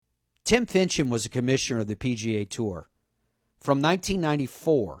Tim Finchem was a commissioner of the PGA Tour from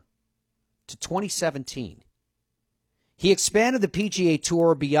 1994 to 2017. He expanded the PGA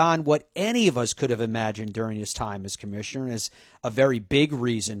Tour beyond what any of us could have imagined during his time as commissioner, and is a very big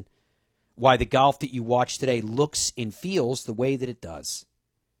reason why the golf that you watch today looks and feels the way that it does.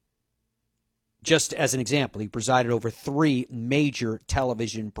 Just as an example, he presided over 3 major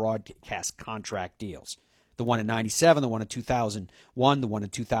television broadcast contract deals. The one in 97, the one in 2001, the one in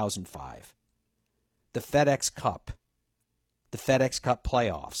 2005. The FedEx Cup, the FedEx Cup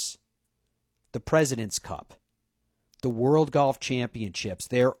playoffs, the President's Cup, the World Golf Championships.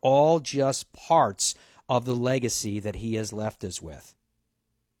 They're all just parts of the legacy that he has left us with.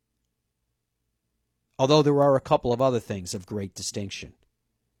 Although there are a couple of other things of great distinction.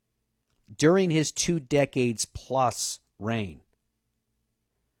 During his 2 decades plus reign,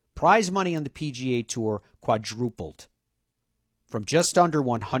 prize money on the PGA Tour quadrupled from just under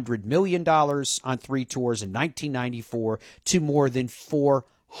 $100 million on 3 tours in 1994 to more than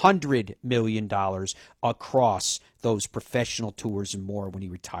 $400 million across those professional tours and more when he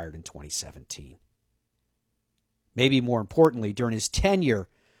retired in 2017. Maybe more importantly, during his tenure,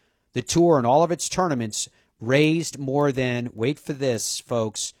 the tour and all of its tournaments raised more than, wait for this,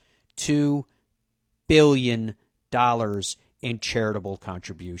 folks, $2 billion in charitable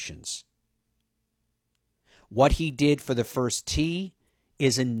contributions. What he did for the first tee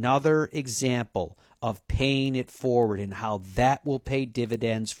is another example of paying it forward and how that will pay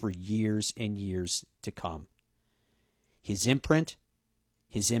dividends for years and years to come. His imprint,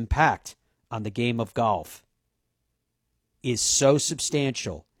 his impact on the game of golf is so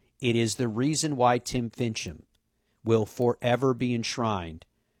substantial, it is the reason why Tim Finchem will forever be enshrined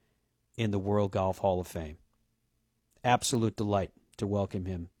in the World Golf Hall of Fame. Absolute delight to welcome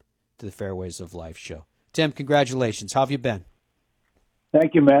him to the Fairways of Life show. Tim, congratulations. How have you been?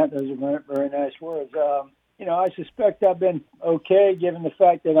 Thank you, Matt. Those are very nice words. I suspect I've been okay given the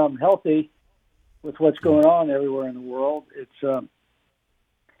fact that I'm healthy with what's going on everywhere in the world. It's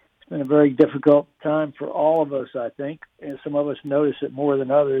been a very difficult time for all of us, I think, and some of us notice it more than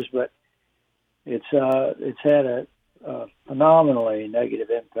others, but it's had a phenomenally negative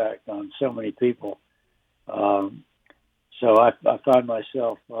impact on so many people. So I find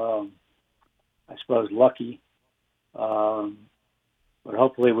myself, I suppose, lucky, but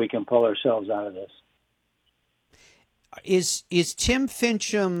hopefully we can pull ourselves out of this. Is Tim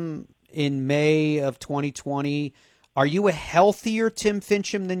Finchem in May of 2020? Are you a healthier Tim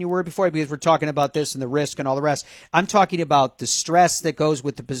Finchem than you were before? Because we're talking about this and the risk and all the rest. I'm talking about the stress that goes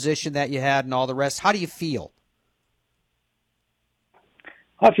with the position that you had and all the rest. How do you feel?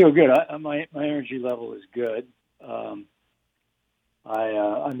 I feel good. My energy level is good.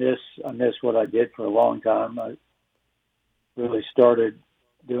 I miss what I did for a long time. I really started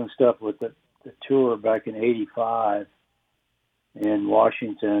doing stuff with the tour back in '85 in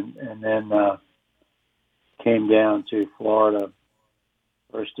Washington, and then came down to Florida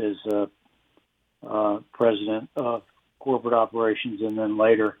first as president of corporate operations, and then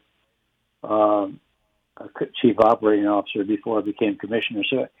later chief operating officer before I became commissioner.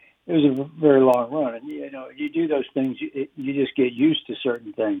 So it was a very long run, and you do those things, you just get used to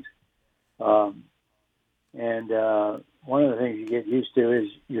certain things. And one of the things you get used to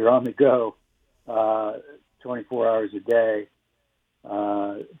is you're on the go 24 hours a day,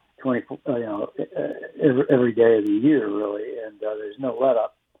 24, every day of the year, really, and there's no let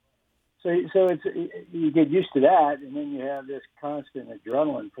up. So it's you get used to that, and then you have this constant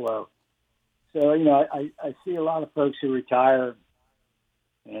adrenaline flow. So I see a lot of folks who retire,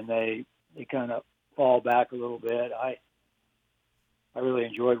 and they kind of fall back a little bit. I really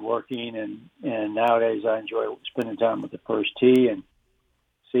enjoyed working, and nowadays I enjoy spending time with the first tee and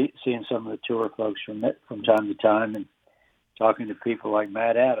seeing some of the tour folks from time to time, and talking to people like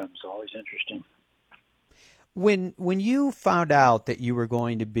Matt Adams. Always interesting. When you found out that you were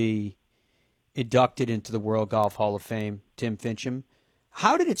going to be inducted into the World Golf Hall of Fame, Tim Finchem,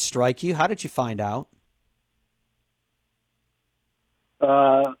 how did it strike you? How did you find out?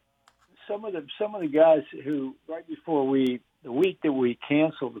 Some of the guys who, right before the week that we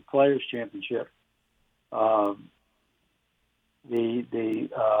canceled the Players Championship, the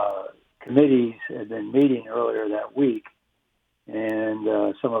committees had been meeting earlier that week,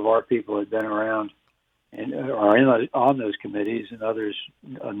 and some of our people had been around and are on those committees, and others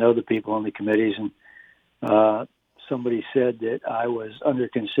know the people on the committees, and somebody said that I was under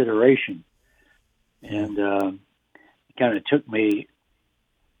consideration, and it kind of took me,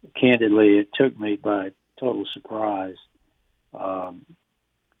 candidly, it took me by total surprise.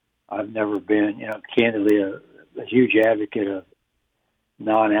 I've never been, candidly, a huge advocate of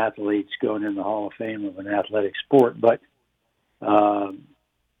non-athletes going in the Hall of Fame of an athletic sport. But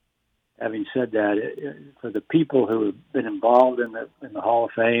having said that, for the people who have been involved in the Hall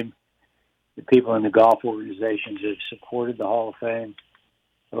of Fame, the people in the golf organizations that have supported the Hall of Fame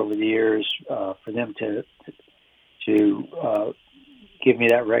over the years, for them to give me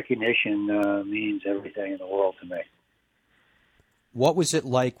that recognition means everything in the world to me. What was it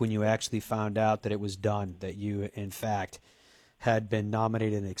like when you actually found out that it was done, that you, in fact, had been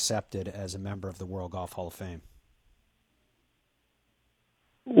nominated and accepted as a member of the World Golf Hall of Fame?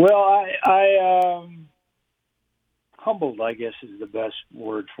 Well, I humbled, I guess, is the best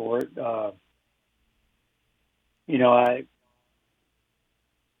word for it.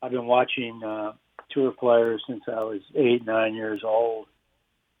 I've been watching tour players since I was 8, 9 years old,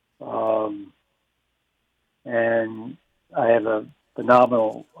 and I have a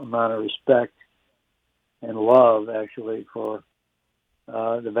phenomenal amount of respect and love, actually, for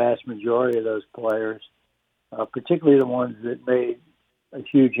the vast majority of those players, particularly the ones that made a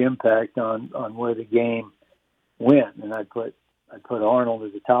huge impact on where the game went. And I put Arnold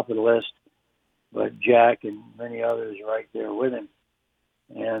at the top of the list, but Jack and many others right there with him.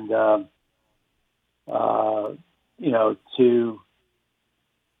 And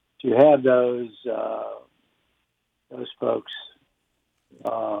to have those folks,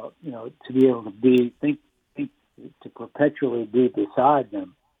 to be able to to perpetually be beside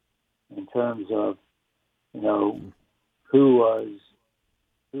them in terms of, who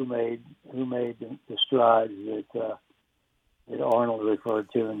made the strides that Arnold referred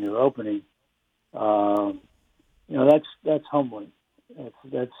to in your opening. That's humbling.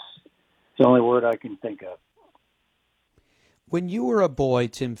 That's the only word I can think of. When you were a boy,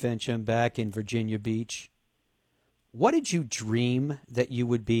 Tim Finchem, back in Virginia Beach, what did you dream that you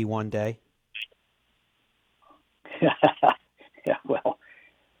would be one day? Yeah, well,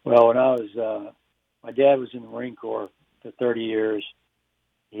 when I was, my dad was in the Marine Corps for 30 years.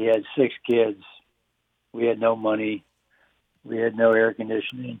 He had 6 kids. We had no money. We had no air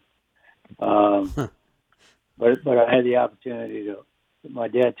conditioning. But I had the opportunity to. My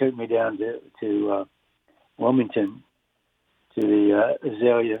dad took me down to Wilmington to the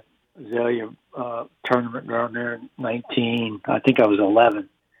Azalea tournament down there in I think I was 11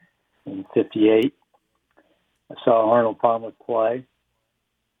 in 58. I saw Arnold Palmer play.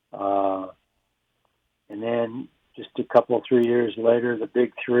 And then just a couple of 3 years later, the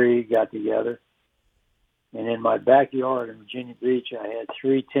big three got together. And in my backyard in Virginia Beach, I had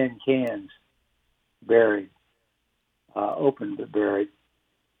 3 tin cans buried, open but buried.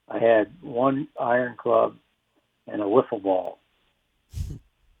 I had 1 iron club and a wiffle ball.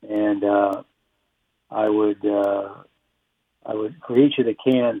 And I would, for each of the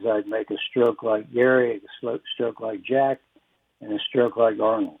cans, I'd make a stroke like Gary, a stroke like Jack, and a stroke like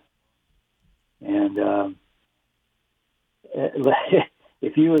Arnold. And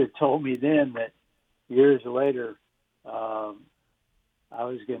if you would have told me then that years later I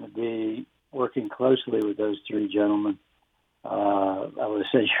was going to be working closely with those 3 gentlemen, I would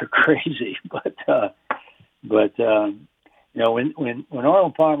have said you're crazy. But when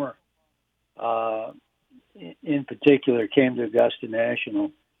Arnold Palmer in particular came to Augusta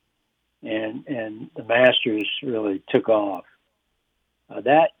National and the Masters really took off,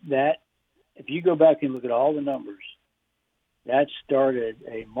 that if you go back and look at all the numbers, that started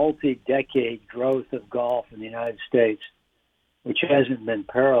a multi-decade growth of golf in the United States, which hasn't been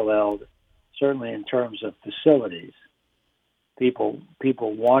paralleled, certainly in terms of facilities. People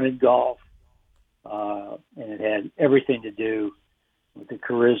wanted golf, and it had everything to do with the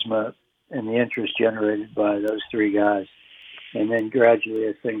charisma and the interest generated by those 3 guys. And then gradually,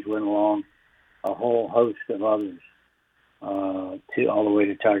 as things went along, a whole host of others, to all the way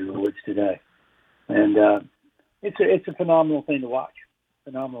to Tiger Woods today. And it's a phenomenal thing to watch.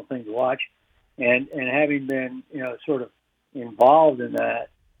 And having been, sort of involved in that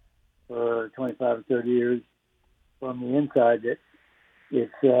for 25 or 30 years from the inside, it's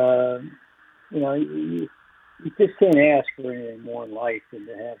you just can't ask for anything more in life than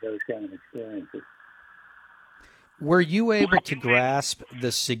to have those kind of experiences. Were you able to grasp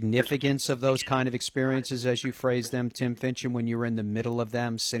the significance of those kind of experiences, as you phrased them, Tim Finchem, when you were in the middle of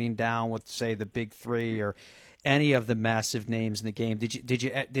them, sitting down with, say, the big 3 or any of the massive names in the game? Did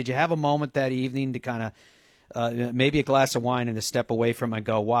you have a moment that evening to kind of maybe a glass of wine and a step away from it and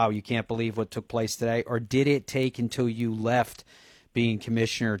go, wow, you can't believe what took place today? Or did it take until you left being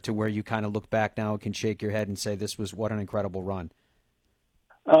commissioner to where you kind of look back now and can shake your head and say, what an incredible run?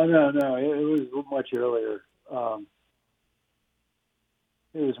 Oh, no, it was much earlier.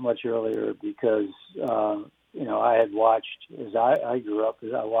 It was much earlier because I had watched as I grew up.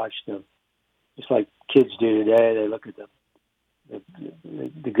 As I watched them, just like kids do today. They look at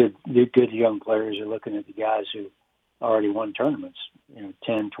the good young players are looking at the guys who already won tournaments,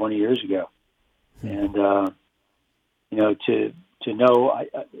 10, 20 years ago, and to know,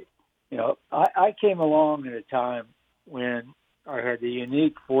 I came along at a time when I had the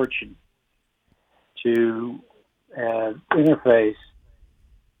unique fortune to interface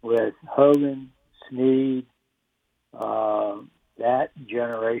with Hogan, Snead, that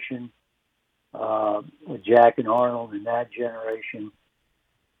generation, with Jack and Arnold in that generation,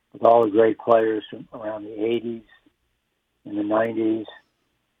 with all the great players from around the 80s and the 90s,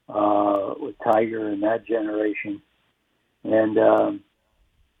 with Tiger in that generation. And,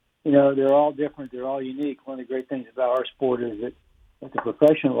 they're all different. They're all unique. One of the great things about our sport is that at the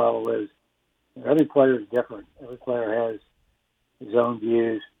professional level is every player is different. Every player has his own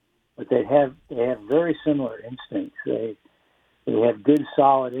views, but they have very similar instincts. They have good,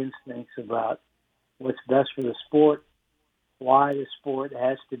 solid instincts about what's best for the sport, why the sport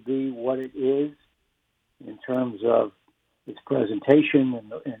has to be what it is in terms of its presentation,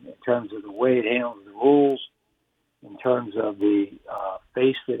 and in terms of the way it handles the rules, in terms of the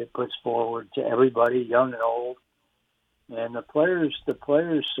face that it puts forward to everybody, young and old. And the players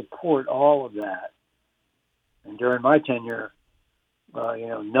support all of that. And during my tenure,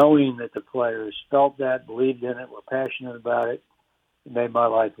 knowing that the players felt that, believed in it, were passionate about it, it made my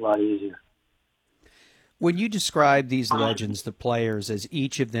life a lot easier. When you describe these legends, the players, as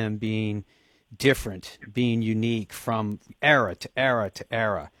each of them being different, being unique from era to era to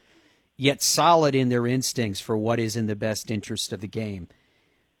era, yet solid in their instincts for what is in the best interest of the game,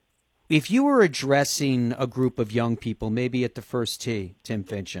 if you were addressing a group of young people, maybe at the first tee, Tim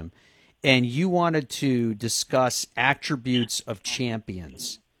Finchem, and you wanted to discuss attributes of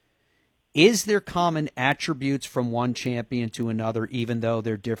champions, is there common attributes from one champion to another, even though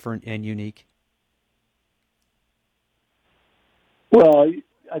they're different and unique? Well,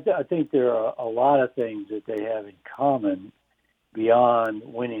 I think there are a lot of things that they have in common beyond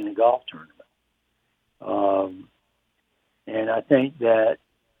winning a golf tournament. And I think that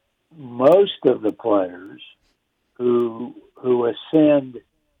most of the players who ascend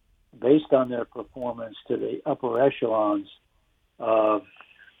based on their performance to the upper echelons of,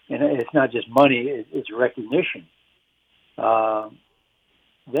 and it's not just money, it's recognition. I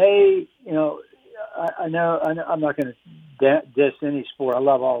know I'm not going to diss any sport. I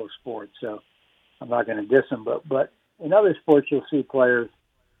love all the sports, so I'm not going to diss them. But in other sports, you'll see players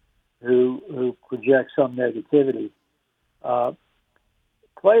who project some negativity.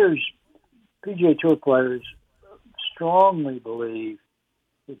 PGA Tour players strongly believe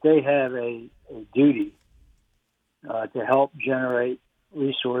that they have a duty to help generate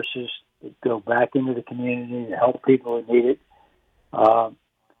resources that go back into the community to help people who need it,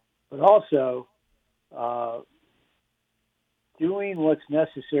 but also doing what's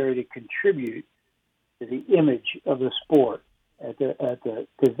necessary to contribute to the image of the sport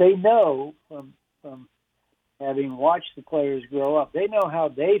because they know from having watched the players grow up, they know how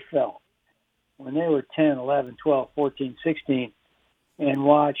they felt when they were 10, 11, 12, 14, 16, and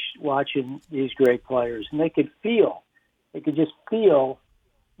watching these great players. And they could just feel,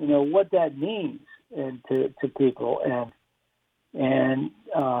 what that means and to people, and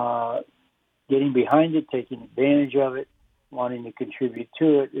getting behind it, taking advantage of it, wanting to contribute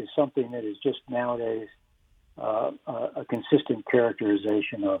to it is something that is just nowadays a consistent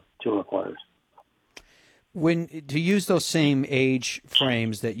characterization of tour players. To use those same age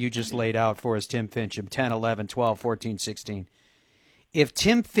frames that you just laid out for us, Tim Finchem, 10, 11, 12, 14, 16, if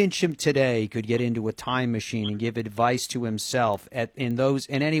Tim Finchem today could get into a time machine and give advice to himself in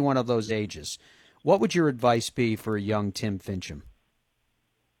any one of those ages, what would your advice be for a young Tim Finchem?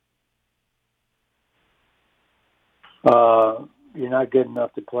 You're not good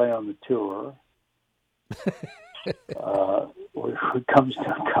enough to play on the tour. What comes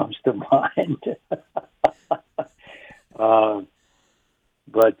to mind.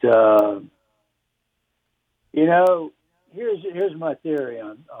 Here's my theory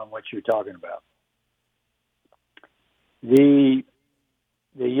on what you're talking about. The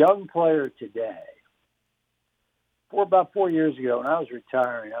young player today, about 4 years ago, when I was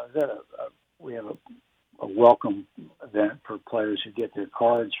retiring, I was at we have a welcome event for players who get their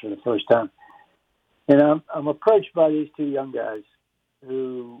cards for the first time. And I'm approached by these two young guys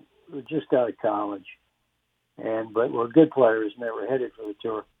who were just out of college, but were good players, and they were headed for the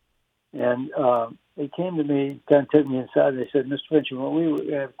tour. And they came to me, kind of took me inside, and they said, "Mr. Finchem,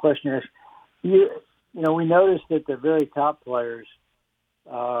 we have a question to ask. We noticed that the very top players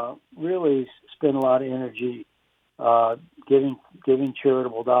really spend a lot of energy giving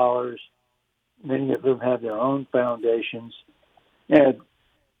charitable dollars. Many of them have their own foundations, and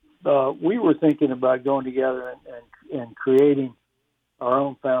we were thinking about going together and creating our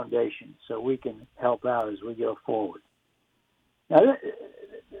own foundation so we can help out as we go forward. Now,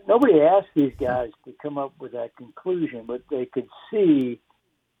 nobody asked these guys to come up with that conclusion, but they could see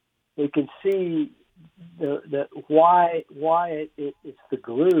the why it's the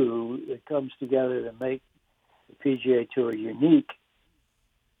glue that comes together to make the PGA Tour unique,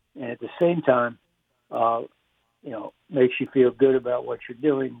 and at the same time, makes you feel good about what you're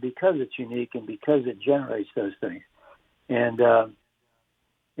doing because it's unique and because it generates those things. And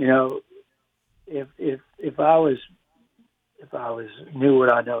if I was knew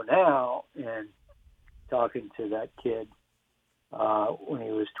what I know now and talking to that kid when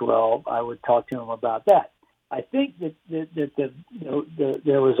he was 12, I would talk to him about that. I think that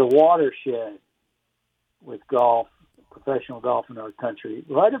there was a watershed with golf, professional golf in our country,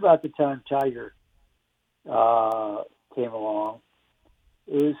 right about the time Tiger came along.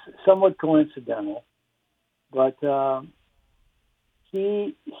 It was somewhat coincidental, but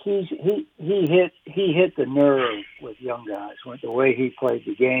he hit the nerve with young guys with the way he played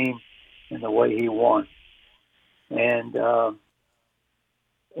the game and the way he won, and that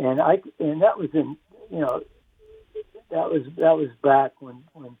was in that was back when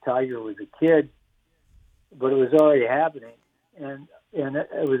Tiger was a kid, but it was already happening, and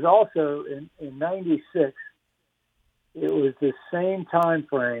it was also in '96. It was the same time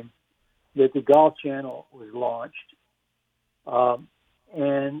frame that the Golf Channel was launched,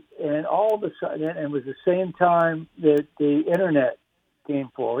 and all of a sudden, and it was the same time that the internet came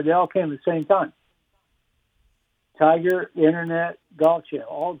forward. They all came at the same time. Tiger, the internet, Golf Channel,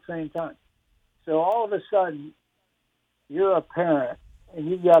 all at the same time. So all of a sudden, you're a parent, and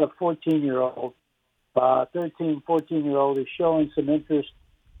you've got a 14-year-old, 13, 14-year-old who's showing some interest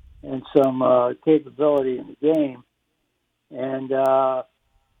and some capability in the game. And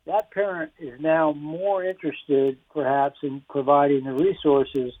that parent is now more interested, perhaps, in providing the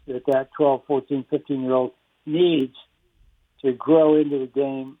resources that 12, 14, 15-year-old needs to grow into the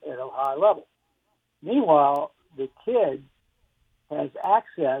game at a high level. Meanwhile, the kid has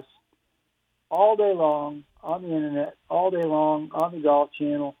access all day long on the internet, all day long on the Golf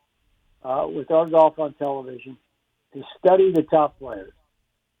Channel, with our golf on television, to study the top players.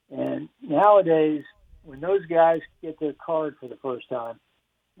 And nowadays, when those guys get their card for the first time,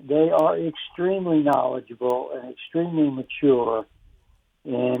 they are extremely knowledgeable and extremely mature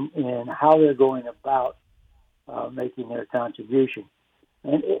in how they're going about making their contribution.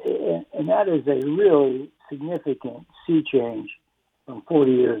 And that is a really significant sea change from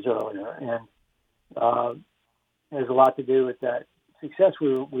 40 years earlier. And has a lot to do with that success.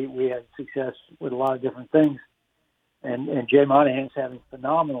 We had success with a lot of different things. And Jay Monahan's having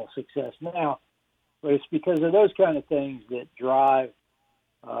phenomenal success now. But it's because of those kind of things that drive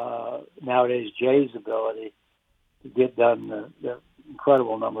nowadays Jay's ability to get done the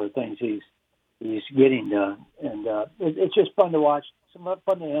incredible number of things he's getting done. And it's just fun to watch,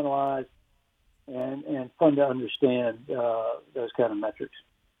 fun to analyze, and fun to understand those kind of metrics.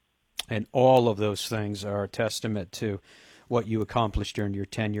 And all of those things are a testament to what you accomplished during your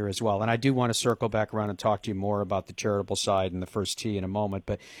tenure as well. And I do want to circle back around and talk to you more about the charitable side and the first tee in a moment.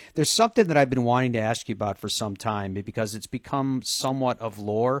 But there's something that I've been wanting to ask you about for some time because it's become somewhat of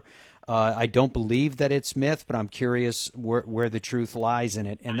lore. I don't believe that it's myth, but I'm curious where the truth lies in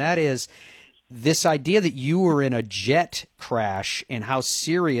it. And that is this idea that you were in a jet crash and how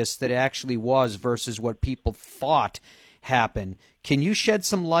serious that actually was versus what people thought happened. Can you shed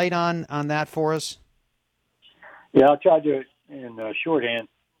some light on that for us? Yeah, I'll try to do it in shorthand.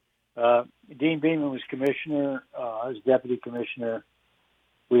 Dean Beeman was commissioner. I was deputy commissioner.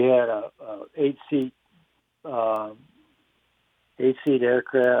 We had a 8-seat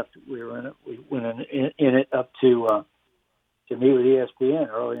aircraft. We were in it. We went in it up to meet with ESPN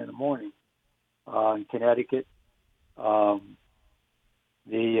early in the morning in Connecticut.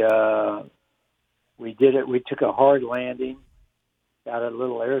 We did it. We took a hard landing, got a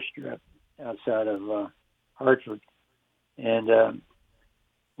little airstrip outside of Hartford, and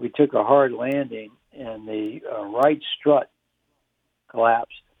we took a hard landing, and the right strut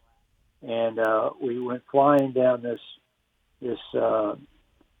collapsed, and we went flying down this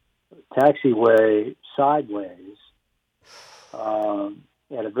taxiway sideways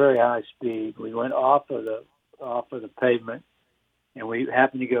at a very high speed. We went off of the pavement, and we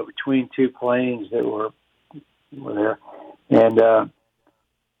happened to go between two planes that were there, and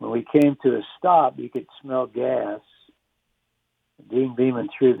when we came to a stop, you could smell gas, Dean Beeman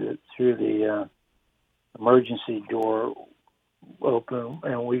threw the emergency door open,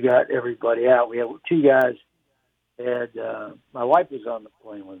 and we got everybody out. We had two guys. My wife was on the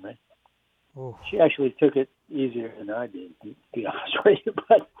plane with me. Oh. She actually took it easier than I did, to be honest with you.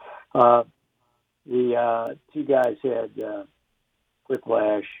 But the two guys had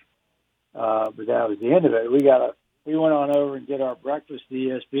whiplash, but that was the end of it. We went on over and did our breakfast at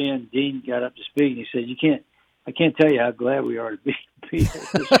ESPN. Dean got up to speak, and he said, I can't tell you how glad we are to be here."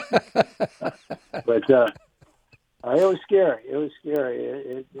 But it was scary. It was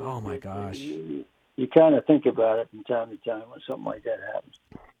scary. Oh, my gosh. You kind of think about it from time to time when something like that happens.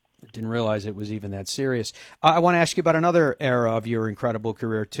 I didn't realize it was even that serious. I want to ask you about another era of your incredible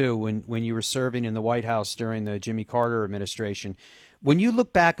career, too, when you were serving in the White House during the Jimmy Carter administration. When you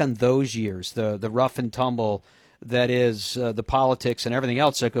look back on those years, the rough and tumble that is the politics and everything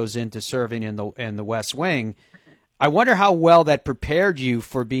else that goes into serving in the West Wing, I wonder how well that prepared you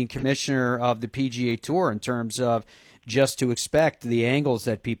for being commissioner of the PGA Tour in terms of just to expect the angles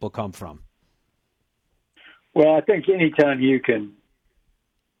that people come from. Well, I think anytime you can,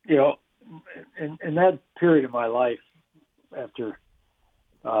 in that period of my life after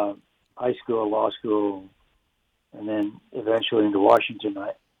high school, law school, and then eventually into Washington,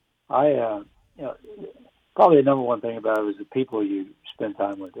 I probably the number one thing about it was the people you spend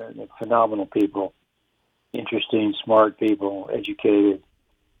time with. They're phenomenal people, interesting, smart people, educated,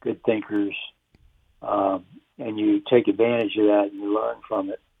 good thinkers, and you take advantage of that and you learn from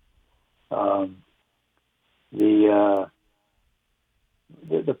it.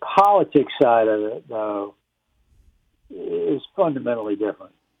 The politics side of it, though, is fundamentally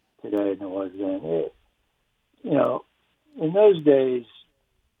different today than it was then. In those days,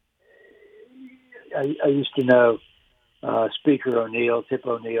 I used to know Speaker O'Neill, Tip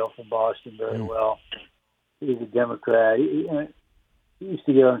O'Neill from Boston, very well. He's a Democrat. He used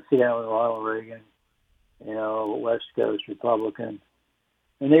to go and sit down with Ronald Reagan, West Coast Republican,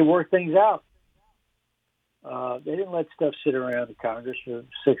 and they worked things out. They didn't let stuff sit around the Congress for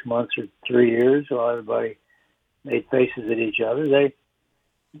 6 months or 3 years while everybody made faces at each other. They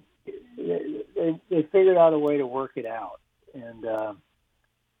figured out a way to work it out, and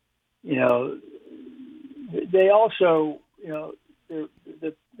they also,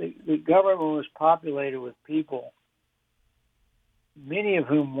 the government was populated with people, many of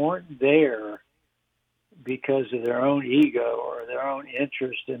whom weren't there because of their own ego or their own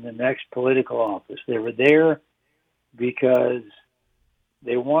interest in the next political office. They were there because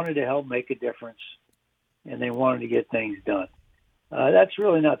they wanted to help make a difference and they wanted to get things done. That's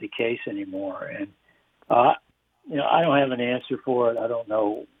really not the case anymore. And, I don't have an answer for it. I don't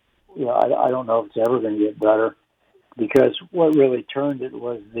know. I don't know if it's ever going to get better, because what really turned it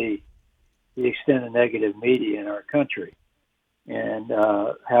was the extent of negative media in our country, and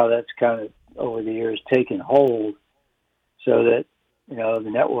how that's kind of over the years taken hold, so that the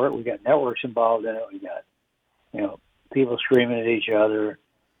network, we got networks involved in it. We got people screaming at each other.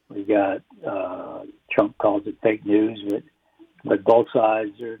 We got Trump calls it fake news, but both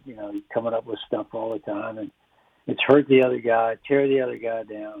sides are coming up with stuff all the time, and it's hurt the other guy, tear the other guy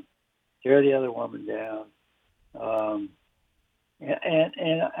down, tear the other woman down.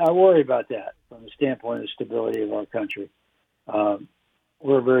 And I worry about that from the standpoint of the stability of our country.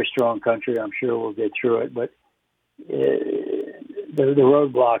 We're a very strong country. I'm sure we'll get through it, but the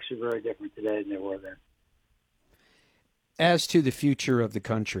roadblocks are very different today than they were then. As to the future of the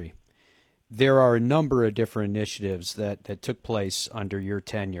country, there are a number of different initiatives that took place under your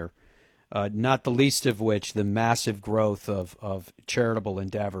tenure, not the least of which the massive growth of charitable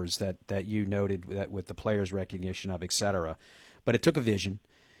endeavors that you noted with the players' recognition of, et cetera. But it took a vision.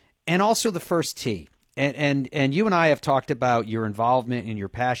 And also the first tee. And you and I have talked about your involvement and your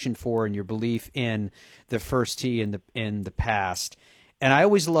passion for and your belief in the first tee in the past. And I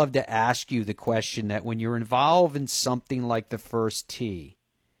always love to ask you the question that when you're involved in something like the first tee,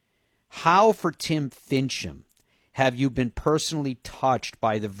 how for Tim Finchem have you been personally touched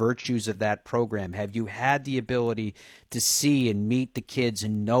by the virtues of that program? Have you had the ability to see and meet the kids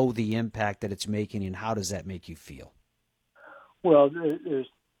and know the impact that it's making, and how does that make you feel? Well, there's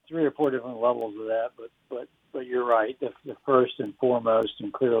 3 or 4 different levels of that, but you're right. The first and foremost,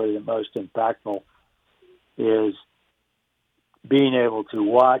 and clearly the most impactful, is being able to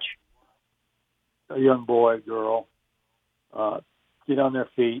watch a young boy, girl, get on their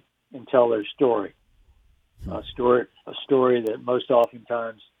feet and tell their story. A story that most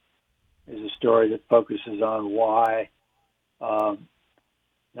oftentimes is a story that focuses on why,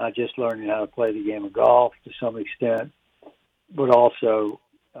 not just learning how to play the game of golf to some extent, but also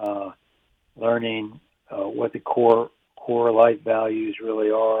learning what the core core life values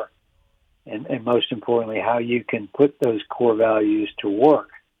really are, and most importantly, how you can put those core values to work,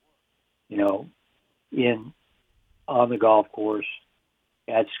 on the golf course,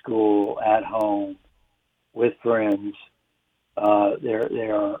 at school, at home, with friends.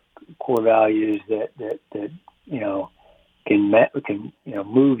 There are core values that can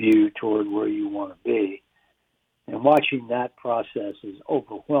move you toward where you want to be. And watching that process is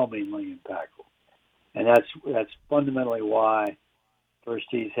overwhelmingly impactful. And that's fundamentally why First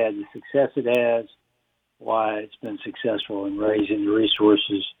Tee's had the success it has, why it's been successful in raising the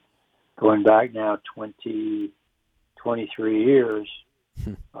resources going back now 23 years.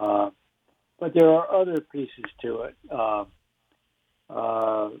 But there are other pieces to it.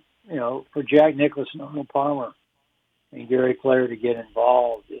 For Jack Nicklaus and Arnold Palmer and Gary Player to get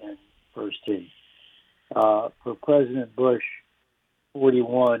involved in First Tee. For President Bush,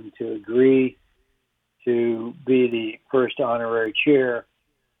 41, to agree to be the first honorary chair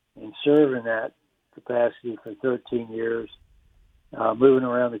and serve in that capacity for 13 years, moving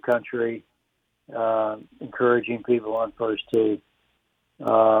around the country, encouraging people on First Tee.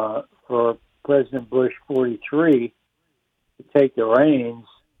 For President Bush, 43, to take the reins,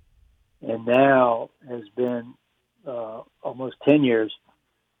 and now has been almost 10 years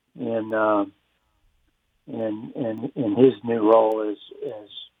in his new role as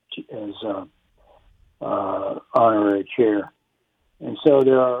honorary chair. And so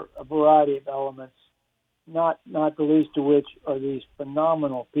there are a variety of elements, not the least of which are these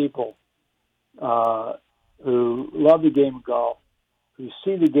phenomenal people who love the game of golf, who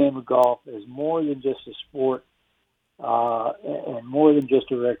see the game of golf as more than just a sport and more than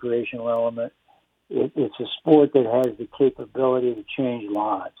just a recreational element. It's a sport that has the capability to change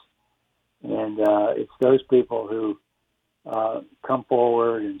lives. And it's those people who come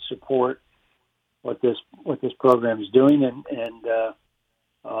forward and support what this program is doing, and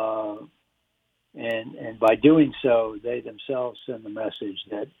by doing so, they themselves send the message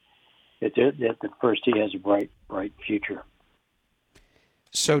that the First Tee has a bright future.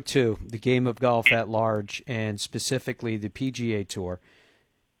 So too, the game of golf at large, and specifically the PGA Tour.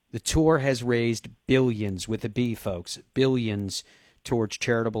 The tour has raised billions, with a B, folks, billions towards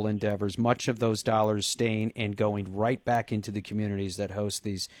charitable endeavors, much of those dollars staying and going right back into the communities that host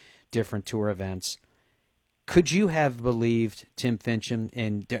these different tour events. Could you have believed, Tim Finchem,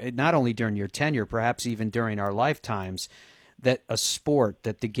 and not only during your tenure, perhaps even during our lifetimes, that a sport,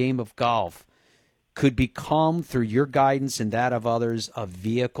 that the game of golf, could become, through your guidance and that of others, a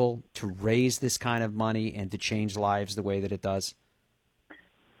vehicle to raise this kind of money and to change lives the way that it does?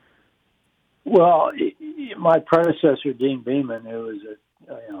 Well, my predecessor, Dean Beeman, who was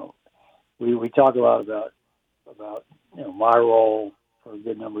we talk a lot about my role for a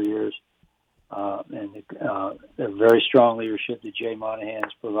good number of years, and the very strong leadership that Jay Monahan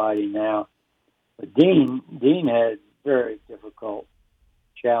is providing now. But Dean had very difficult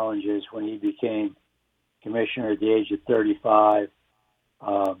challenges when he became commissioner at the age of 35.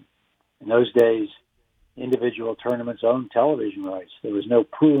 In those days, individual tournaments owned television rights. There was no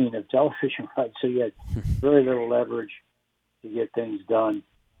pooling of television rights, so you had very little leverage to get things done.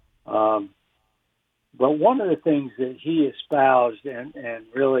 But one of the things that he espoused and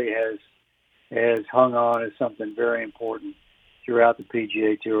really has hung on as something very important throughout the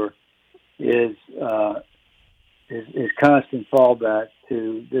PGA Tour is constant fallback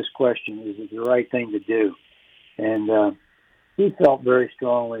to this question: is it the right thing to do? And he felt very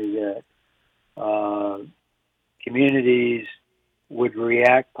strongly that communities would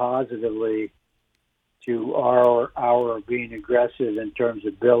react positively to our being aggressive in terms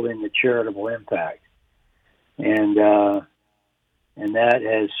of building the charitable impact, and that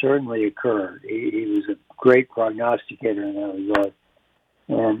has certainly occurred. He was a great prognosticator in that regard.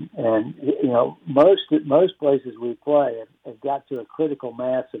 And most places we play have got to a critical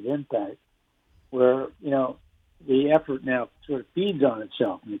mass of impact where the effort now sort of feeds on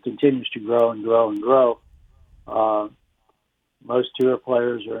itself, and it continues to grow and grow and grow. Most tour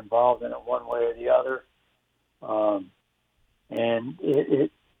players are involved in it one way or the other, and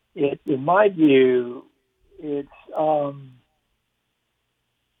it in my view, it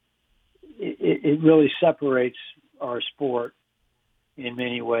really separates our sport in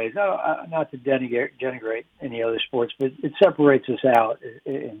many ways. Not to denigrate any other sports, but it separates us out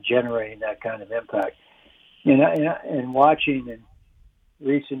in generating that kind of impact. And watching in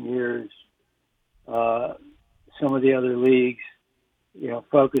recent years some of the other leagues,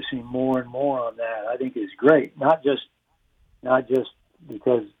 focusing more and more on that, I think is great. Not just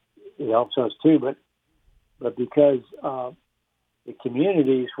because it helps us too, but because the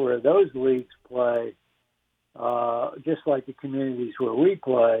communities where those leagues play just like the communities where we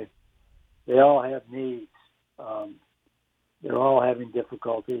play, they all have needs. They're all having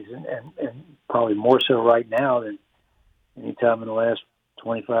difficulties, and probably more so right now than any time in the last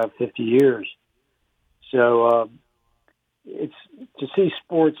 25, 50 years. So it's to see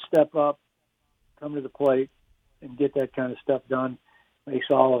sports step up, come to the plate, and get that kind of stuff done makes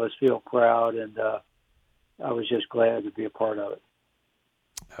all of us feel proud, and I was just glad to be a part of it.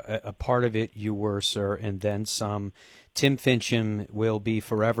 A part of it you were, sir, and then some. Tim Finchem will be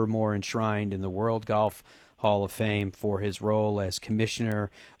forevermore enshrined in the World Golf Hall of Fame for his role as commissioner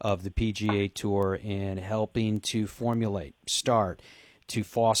of the PGA Tour in helping to formulate, start, to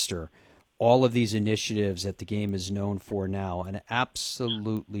foster all of these initiatives that the game is known for now. An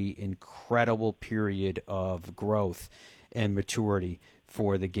absolutely incredible period of growth and maturity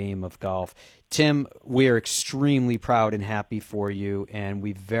for the game of golf. Tim, we are extremely proud and happy for you, and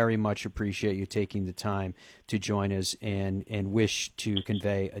we very much appreciate you taking the time to join us and wish to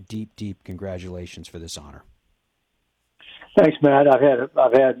convey a deep, deep congratulations for this honor. Thanks, Matt. I've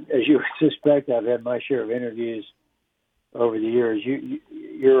had, as you would suspect, I've had my share of interviews over the years.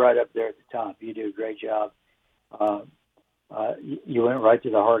 You're right up there at the top. You do a great job. You went right to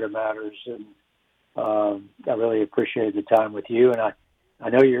the heart of matters, and I really appreciate the time with you. And I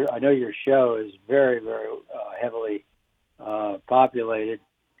know your show is very, very heavily populated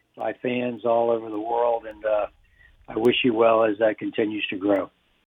by fans all over the world, and I wish you well as that continues to grow.